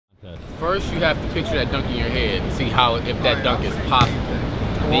first you have to picture that dunk in your head and see how, if that dunk is possible.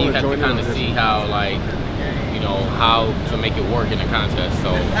 Then you have to kind of see how, like, you know, how to make it work in a contest.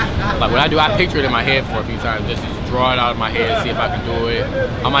 So, like, what I do, I picture it in my head for a few times, just to draw it out of my head, see if I can do it.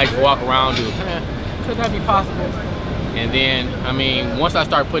 I might walk around, do, could that be possible? And then, I mean, once I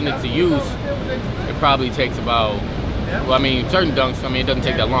start putting it to use, it probably takes about, well, I mean, certain dunks, I mean, it doesn't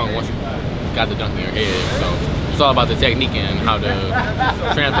take that long once you got the dunk in your head. So it's all about the technique and how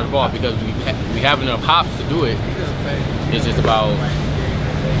to transfer the ball, because we have enough hops to do it. It's just about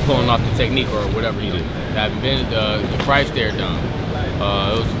pulling off the technique or whatever you do. I invented the Christ Stair dunk. It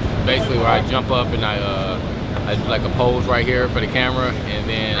was basically where I jump up and I do like a pose right here for the camera, and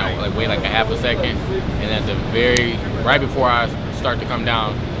then I like wait like a half a second, and at the right before I start to come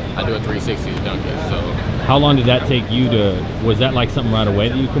down, I do a 360 to dunk it. So how long did that take you to? Was that like something right away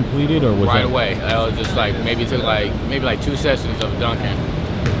that you completed, or was right away? I was just like maybe it took like 2 sessions of dunking,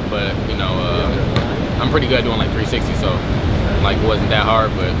 but you know I'm pretty good at doing like 360, so like it wasn't that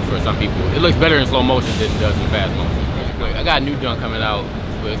hard. But for some people, it looks better in slow motion than it does in fast motion. I got a new dunk coming out.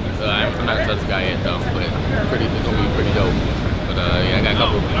 But I'm not gonna touch this guy yet though, but it's gonna be pretty dope. But yeah, I got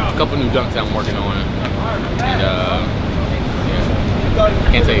a couple new dunks I'm working on, and yeah,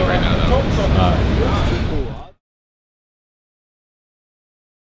 can't tell you right now though.